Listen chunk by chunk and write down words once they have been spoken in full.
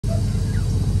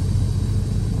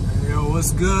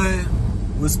What's good?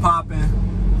 What's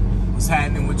poppin'? What's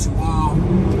happening with you all?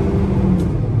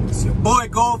 It's your boy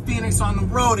Gold Phoenix on the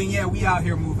road, and yeah, we out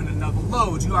here moving another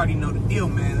load. You already know the deal,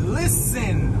 man.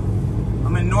 Listen,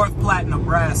 I'm in North Platte,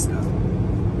 Nebraska.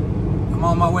 I'm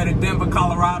on my way to Denver,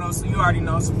 Colorado, so you already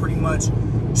know it's a pretty much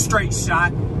straight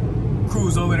shot.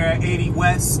 Cruise over there at 80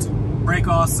 West, break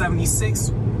all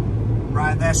 76,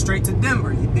 ride that straight to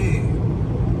Denver, you dig?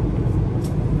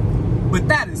 But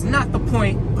that is not the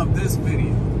point of this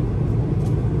video.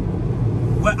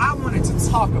 What I wanted to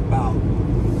talk about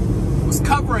was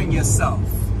covering yourself,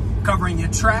 covering your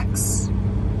tracks,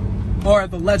 or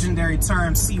the legendary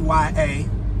term CYA.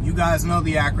 You guys know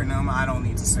the acronym, I don't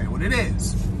need to say what it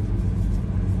is.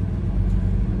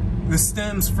 This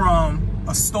stems from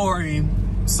a story,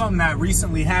 something that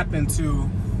recently happened to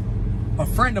a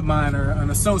friend of mine or an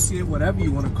associate, whatever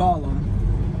you want to call them.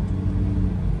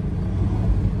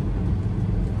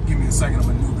 Give me a second to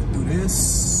maneuver through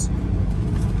this.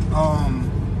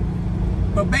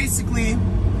 But basically,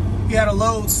 he had a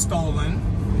load stolen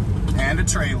and a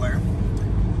trailer,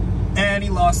 and he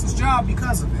lost his job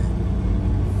because of it.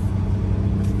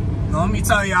 Now, let me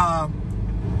tell y'all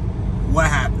what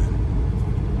happened.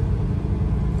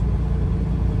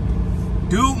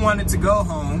 Dude wanted to go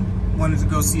home, wanted to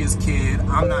go see his kid.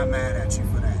 I'm not mad at you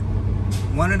for that.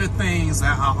 One of the things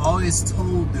that I always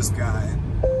told this guy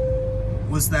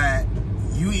was that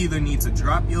you either need to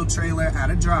drop your trailer at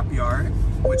a drop yard,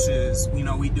 which is, you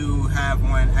know, we do have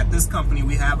one at this company.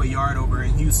 We have a yard over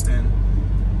in Houston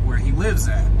where he lives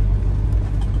at.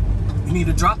 You need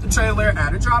to drop the trailer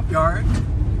at a drop yard,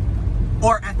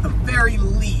 or at the very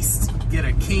least get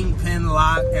a kingpin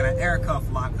lock and an air cuff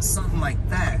lock or something like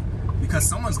that, because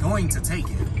someone's going to take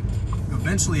it.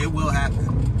 Eventually it will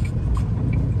happen.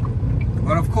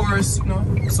 But of course, you know,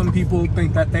 some people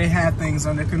think that they have things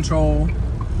under control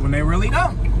when they really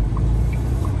don't.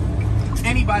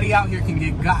 Anybody out here can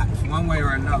get got one way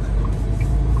or another.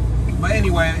 But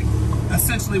anyway,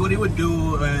 essentially what he would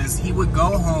do is he would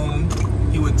go home,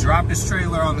 he would drop his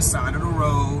trailer on the side of the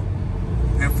road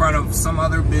in front of some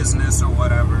other business or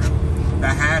whatever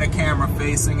that had a camera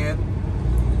facing it,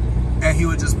 and he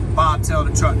would just bobtail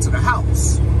the truck to the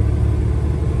house.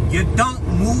 You don't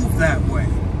move that way.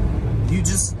 You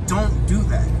just don't do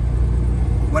that.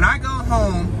 When I go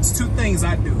home, it's two things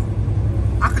I do.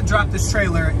 I could drop this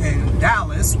trailer in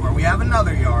Dallas, where we have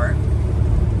another yard,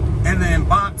 and then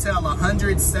bobtail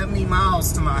 170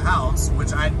 miles to my house,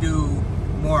 which I do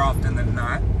more often than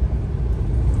not.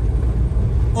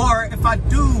 Or if I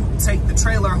do take the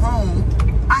trailer home,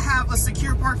 I have a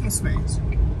secure parking space.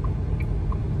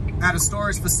 At a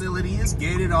storage facility, it's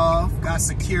gated off, got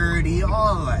security,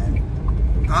 all of that.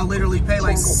 I literally pay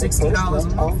like $60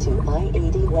 a month.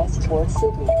 I-80 west towards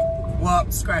Sydney.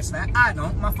 Well, scratch that. I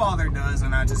don't. My father does,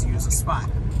 and I just use a spot.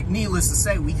 Needless to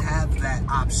say, we have that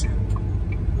option.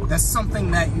 That's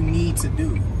something that you need to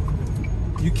do.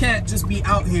 You can't just be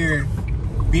out here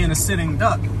being a sitting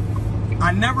duck.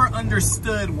 I never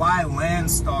understood why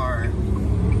Landstar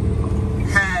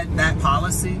had that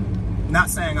policy. Not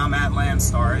saying I'm at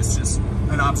Landstar, it's just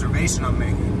an observation I'm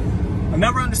making. I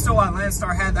never understood why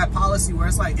Landstar had that policy where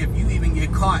it's like, if you even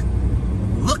get caught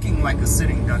looking like a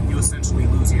sitting duck, you essentially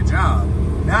lose your job.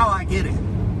 Now I get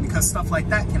it, because stuff like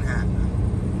that can happen.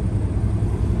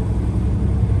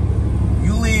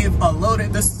 You leave a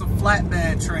loaded, this is a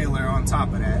flatbed trailer on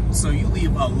top of that, so you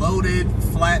leave a loaded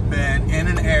flatbed in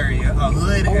an area, a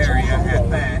hood area at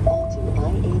that,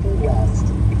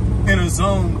 in a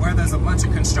zone where there's a bunch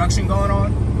of construction going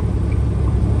on,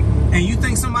 and you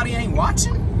think somebody ain't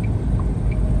watching?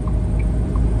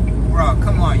 Bro,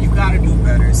 come on, you gotta do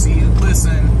better. See,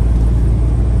 listen,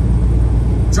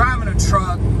 driving a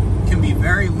truck can be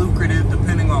very lucrative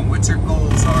depending on what your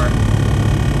goals are.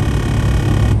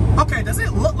 Okay, does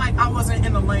it look like I wasn't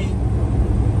in the lane?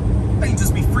 I can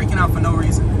just be freaking out for no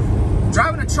reason.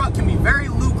 Driving a truck can be very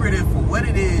lucrative for what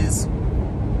it is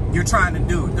you're trying to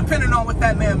do, depending on what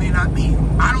that may or may not be.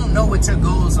 I don't know what your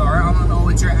goals are. I don't know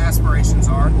what your aspirations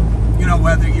are. You know,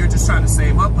 whether you're just trying to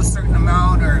save up a certain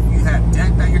amount, or if you have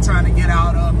debt that you're trying to get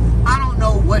out of. I don't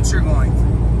know what you're going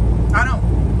through. I don't.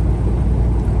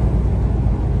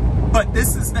 But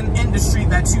this is an industry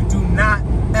that you do not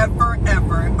ever,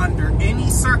 ever, under any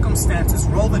circumstances,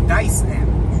 roll the dice in.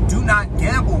 You do not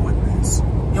gamble with this.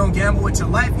 You don't gamble with your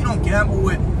life. You don't gamble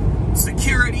with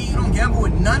security. You don't gamble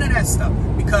with none of that stuff,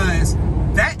 because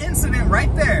that incident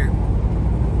right there,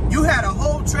 you had a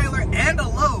whole trailer and a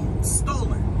load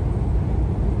stolen.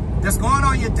 That's going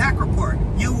on your DAC report.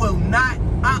 You will not,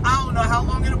 I don't know how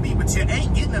long it'll be, but you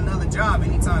ain't getting another job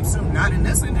anytime soon. Not in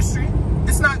this industry.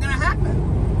 It's not gonna happen.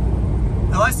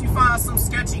 Unless you find some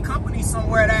sketchy company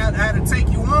somewhere that had to take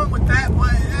you on with that,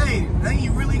 but hey, then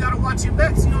you really got to watch your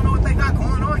backs. You don't know what they got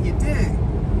going on, you dig?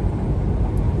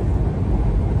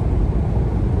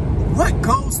 What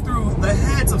goes through the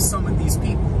heads of some of these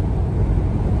people?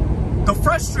 The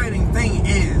frustrating thing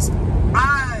is,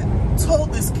 I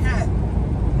told this cat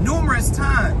numerous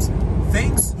times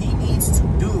things he needs to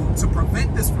do to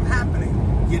prevent this from happening.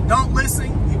 You don't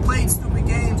listen, you played stupid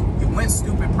games, you win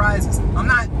stupid prizes. I'm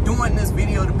not doing this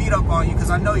video to beat up on you because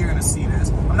I know you're going to see this.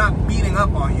 I'm not beating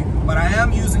up on you, but I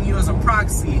am using you as a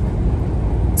proxy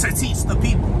to teach the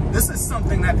people. This is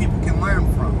something that people can learn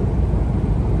from.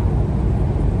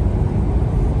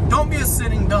 Don't be a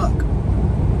sitting duck.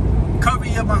 Cover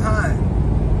your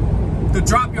behind. The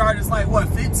drop yard is like, what,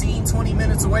 15, 20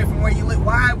 minutes away from where you live?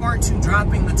 Why weren't you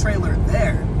dropping the trailer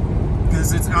there?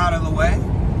 Because it's out of the way?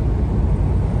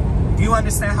 Do you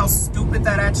understand how stupid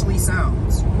that actually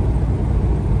sounds?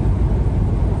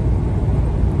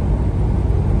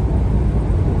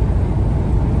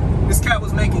 This cat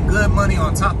was making good money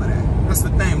on top of that. That's the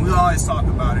thing. We always talk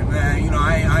about it, man. You know,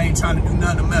 I ain't trying to do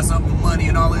nothing to mess up my money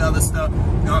and all the other stuff.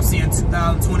 You know, I'm seeing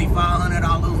 $2,000,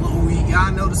 $2,500 little week.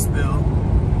 Y'all know the spill.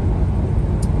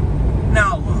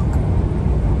 Now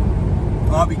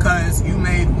look, all because you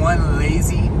made one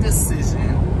lazy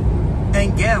decision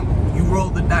and gambled. You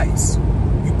rolled the dice.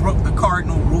 You broke the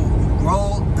cardinal rule. You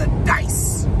rolled the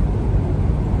dice.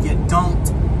 You don't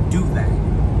do that.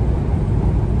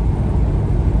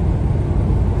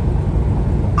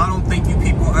 I don't think you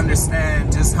people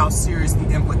understand just how serious the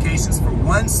implications for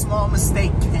one small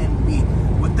mistake can be.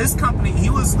 With this company, he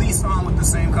was leased on with the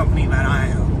same company that I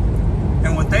am.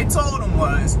 And what they told him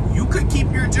was, you could keep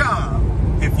your job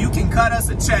if you can cut us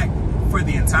a check for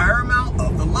the entire amount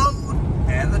of the load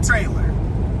and the trailer.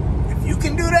 If you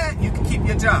can do that, you can keep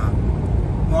your job.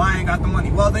 Well, I ain't got the money.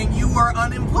 Well, then you are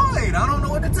unemployed. I don't know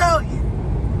what to tell you.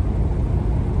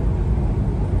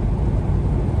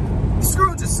 You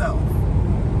screwed yourself.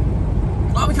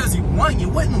 All because one, you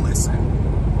wouldn't listen.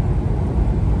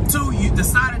 Two, you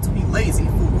decided to be lazy.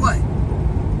 For what?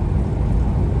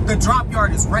 The drop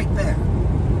yard is right there.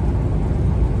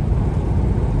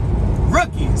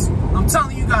 Rookies, I'm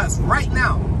telling you guys right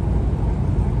now,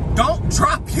 don't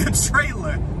drop your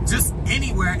trailer just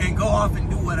anywhere and go off and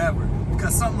do whatever.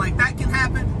 Because something like that can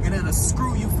happen and it'll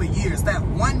screw you for years. That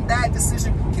one bad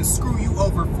decision can screw you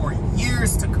over for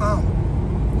years to come.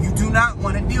 You do not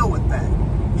want to deal with that.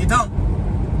 You don't.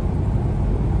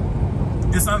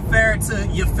 It's unfair to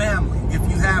your family if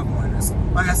you have one.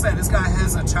 Like I said, this guy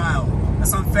has a child.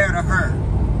 That's unfair to her.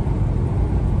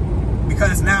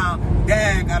 Because now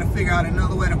dad got to figure out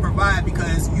another way to provide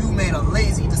because you made a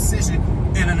lazy decision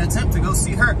in an attempt to go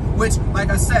see her. Which, like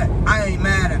I said, I ain't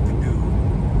mad at the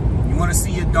dude. You want to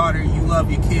see your daughter, you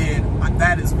love your kid.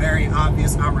 That is very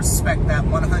obvious. I respect that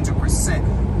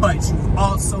 100%. But you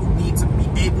also need to be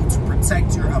able to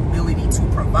protect your ability to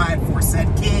provide for said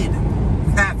kid.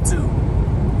 You have to.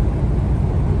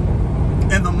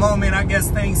 In the moment, I guess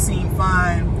things seem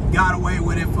fine. Got away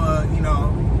with it for, you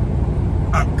know,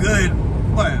 a good,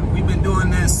 what? We've been doing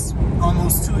this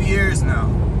almost 2 years now.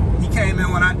 He came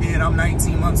in when I did. I'm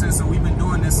 19 months in, so we've been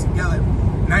doing this together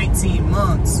 19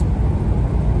 months.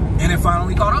 And it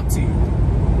finally caught up to you.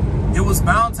 It was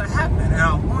bound to happen. And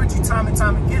I warned you time and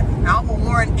time again. And I will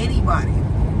warn anybody,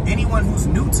 anyone who's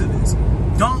new to this,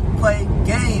 don't play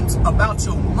games about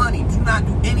your money. Do not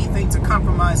do anything to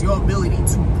compromise your ability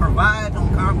to provide.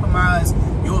 Don't compromise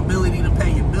your ability to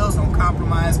pay your bills. Don't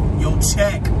compromise your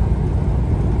check.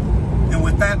 And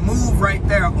with that move right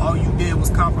there, all you did was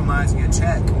compromise your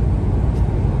check.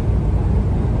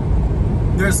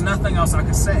 There's nothing else I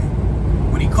could say.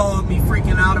 When he called me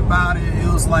freaking out about it,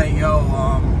 it was like, yo,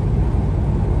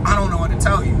 I don't know what to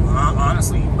tell you.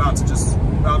 Honestly, you're about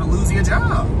to lose your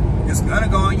job. It's gonna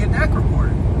go on your DAC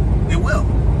report. It will.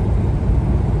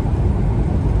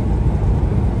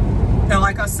 And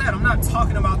like I said, I'm not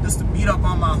talking about this to beat up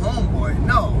on my homeboy.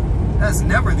 No, that's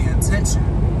never the intention.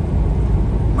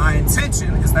 My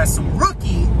intention is that some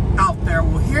rookie out there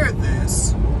will hear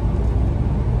this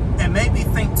and maybe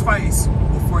think twice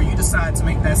before you decide to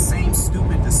make that same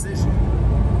stupid decision.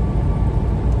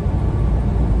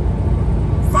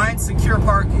 Find secure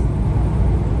parking.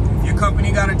 If your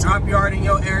company got a drop yard in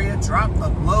your area, drop the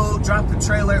load, drop the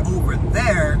trailer over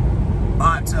there,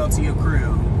 bobtail to your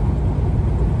crib.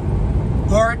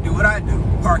 Or do what I do,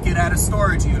 park it at a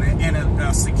storage unit in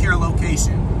a secure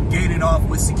location, gate it off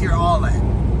with secure all that.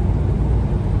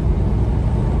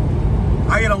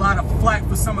 I get a lot of flack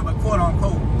for some of the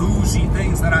quote-unquote bougie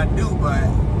things that I do, but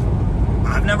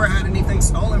I've never had anything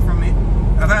stolen from me.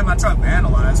 I've had my truck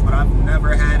vandalized, but I've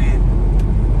never had it,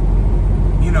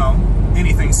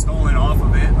 anything stolen off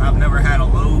of it. I've never had a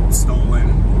load stolen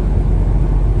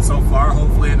so far.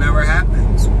 Hopefully it never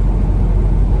happens.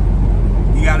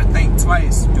 You gotta think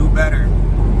twice, do better.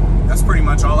 That's pretty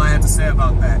much all I had to say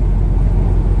about that.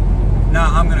 Now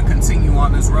I'm gonna continue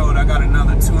on this road. I got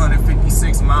another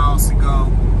 256 miles to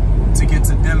go to get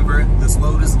to Denver. This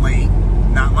load is late.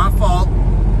 Not my fault.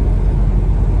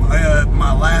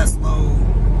 My last load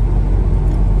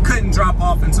couldn't drop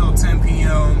off until 10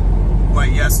 p.m.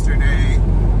 yesterday.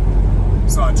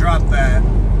 So I dropped that.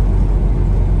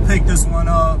 Picked this one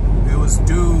up. It was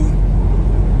due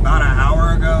about an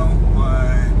hour ago,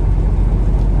 but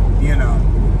you know,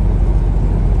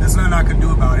 there's nothing I could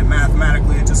do about it.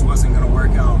 Mathematically, it just wasn't gonna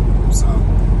work out. So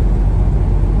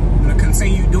I'm gonna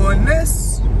continue doing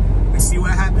this and see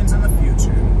what happens in the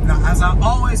future. Now, as I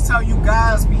always tell you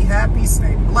guys, be happy,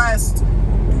 stay blessed.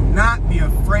 Do not be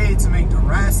afraid to make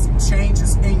drastic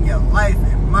changes in your life.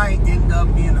 It might end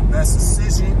up being the best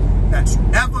decision that you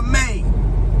ever made.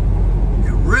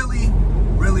 It really,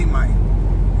 really might.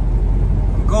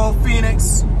 I'm Gold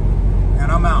Phoenix,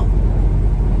 and I'm out.